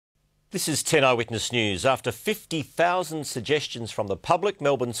This is 10 Eyewitness News. After 50,000 suggestions from the public,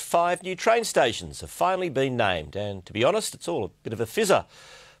 Melbourne's 5 new train stations have finally been named. And to be honest, it's all a bit of a fizzer.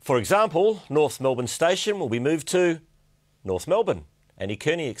 For example, North Melbourne Station will be moved to North Melbourne. Annie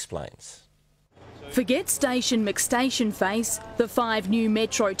Kearney explains. Forget Station McStation Face. The 5 new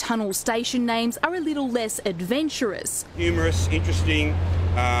Metro Tunnel station names are a little less adventurous. Humorous, interesting,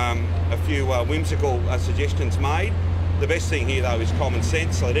 a few whimsical suggestions made. The best thing here, though, is common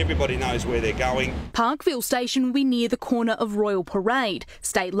sense, so that everybody knows where they're going. Parkville Station will be near the corner of Royal Parade.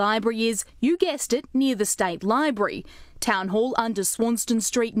 State Library is, you guessed it, near the State Library. Town Hall under Swanston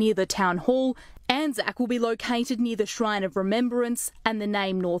Street near the Town Hall. Anzac will be located near the Shrine of Remembrance, and the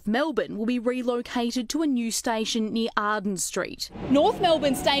name North Melbourne will be relocated to a new station near Arden Street. North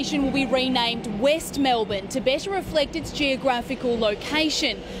Melbourne Station will be renamed West Melbourne to better reflect its geographical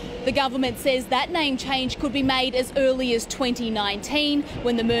location. The government says that name change could be made as early as 2019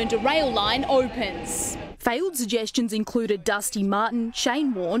 when the Mernda rail line opens. Failed suggestions included Dusty Martin,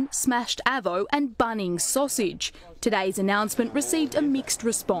 Shane Warne, Smashed Avo and Bunnings Sausage. Today's announcement received a mixed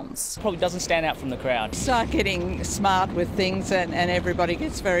response. Probably doesn't stand out from the crowd. Start getting smart with things and everybody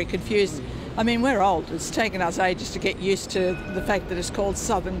gets very confused. I mean, we're old. It's taken us ages to get used to the fact that it's called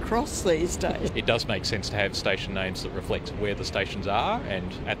Southern Cross these days. It does make sense to have station names that reflect where the stations are,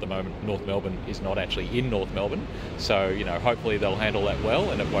 and at the moment North Melbourne is not actually in North Melbourne, so hopefully they'll handle that well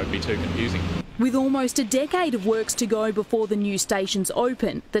and it won't be too confusing. With almost a decade of works to go before the new stations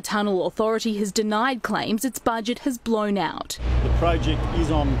open, the Tunnel Authority has denied claims its budget has blown out. The project is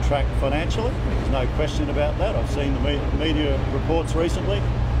on track financially, there's no question about that. I've seen the media reports recently.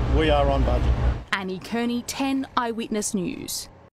 We are on budget. Annie Kearney, 10 Eyewitness News.